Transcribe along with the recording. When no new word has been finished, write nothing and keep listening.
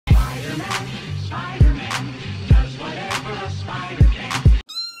Spider-Man does whatever a spider can.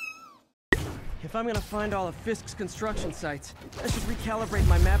 If I'm gonna find all of Fisk's construction sites, I should recalibrate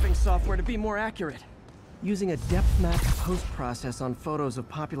my mapping software to be more accurate. Using a depth map post-process on photos of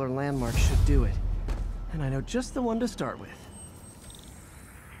popular landmarks should do it. And I know just the one to start with.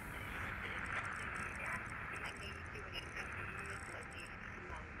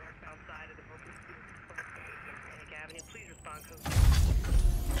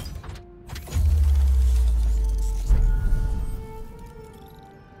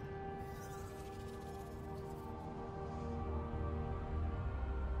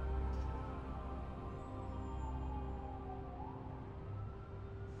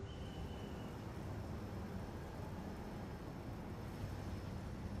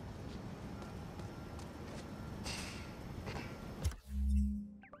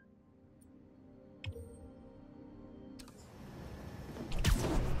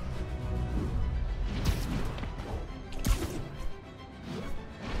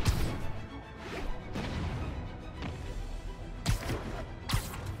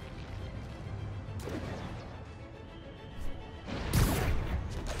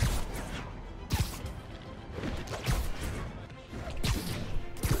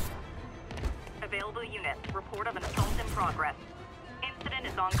 Available units. Report of an assault in progress. Incident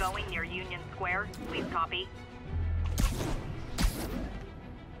is ongoing near Union Square. Please copy.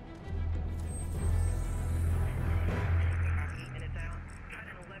 Minutes out. At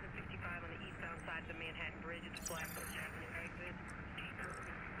 11:55 on the eastbound side of the Manhattan Bridge at the Flatbush Avenue exit.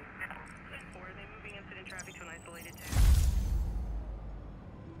 Or are they moving incident traffic to an isolated town?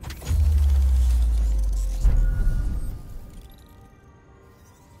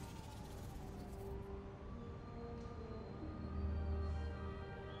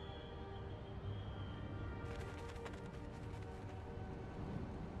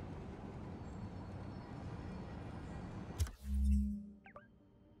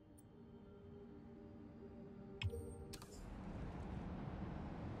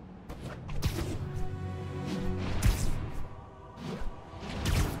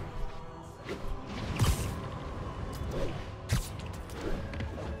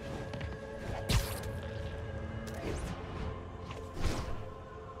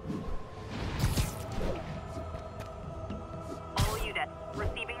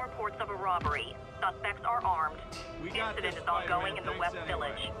 Receiving reports of a robbery. Suspects are armed. Incident is ongoing in the West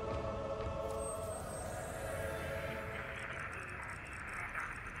Village.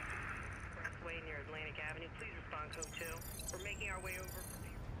 Expressway near Atlantic Avenue. Please respond code 2. We're making our way over.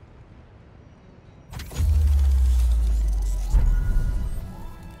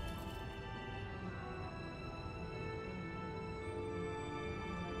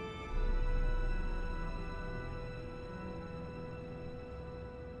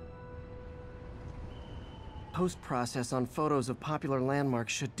 Post-process on photos of popular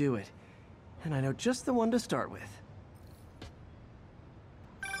landmarks should do it. And I know just the one to start with.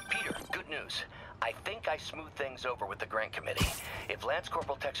 Peter, good news. I think I smoothed things over with the grant committee. If Lance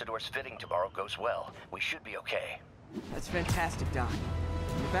Corporal Texador's fitting tomorrow goes well, we should be okay. That's fantastic, Doc.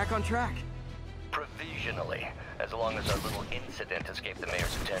 You're back on track. Provisionally, as long as our little incident escaped the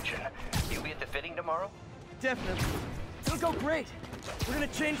mayor's attention. You'll be at the fitting tomorrow? Definitely. It'll go great. We're gonna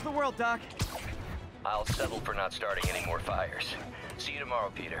change the world, Doc. I'll settle for not starting any more fires. See you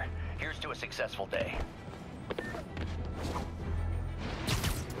tomorrow, Peter. Here's to a successful day.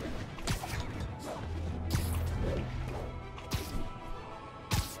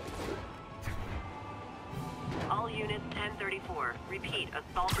 All units 1034. Repeat,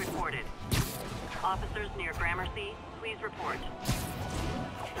 assault reported. Officers near Gramercy, please report.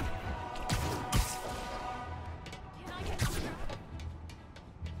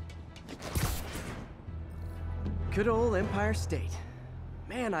 Good old Empire State.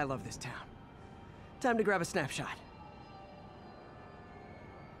 Man, I love this town. Time to grab a snapshot.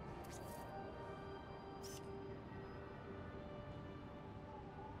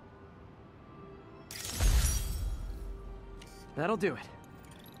 That'll do it.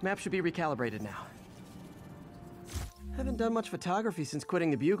 Map should be recalibrated now. Haven't done much photography since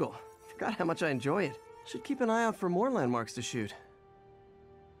quitting the Bugle. Forgot how much I enjoy it. Should keep an eye out for more landmarks to shoot.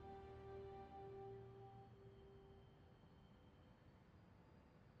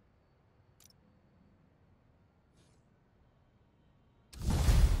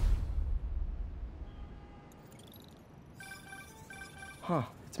 Huh,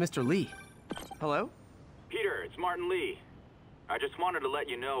 it's Mr. Lee. Hello? Peter, it's Martin Lee. I just wanted to let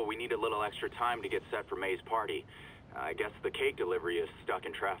you know we need a little extra time to get set for May's party. I guess the cake delivery is stuck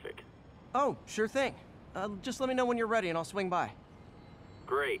in traffic. Oh, sure thing. Just let me know when you're ready and I'll swing by.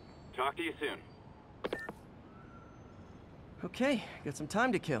 Great. Talk to you soon. Okay, got some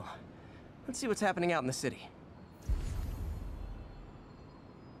time to kill. Let's see what's happening out in the city.